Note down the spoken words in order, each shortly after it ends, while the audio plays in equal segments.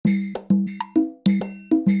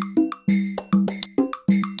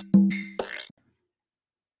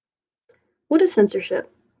is censorship?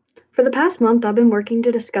 For the past month, I've been working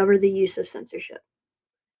to discover the use of censorship.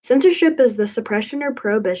 Censorship is the suppression or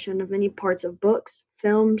prohibition of many parts of books,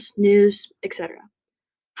 films, news, etc.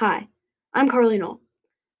 Hi, I'm Carly Knoll.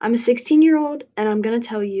 I'm a 16-year-old, and I'm going to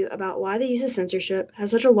tell you about why the use of censorship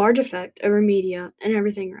has such a large effect over media and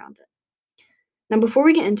everything around it. Now, before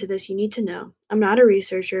we get into this, you need to know I'm not a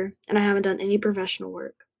researcher and I haven't done any professional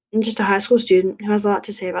work. I'm just a high school student who has a lot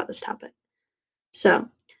to say about this topic. So,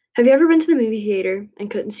 have you ever been to the movie theater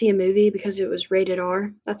and couldn't see a movie because it was rated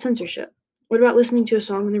R? That's censorship. What about listening to a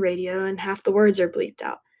song on the radio and half the words are bleeped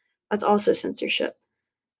out? That's also censorship.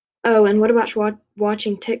 Oh, and what about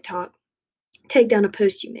watching TikTok take down a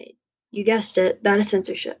post you made? You guessed it, that is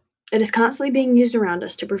censorship. It is constantly being used around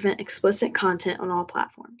us to prevent explicit content on all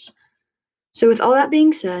platforms. So, with all that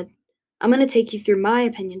being said, I'm going to take you through my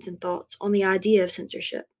opinions and thoughts on the idea of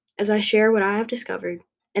censorship as I share what I have discovered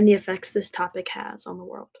and the effects this topic has on the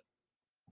world.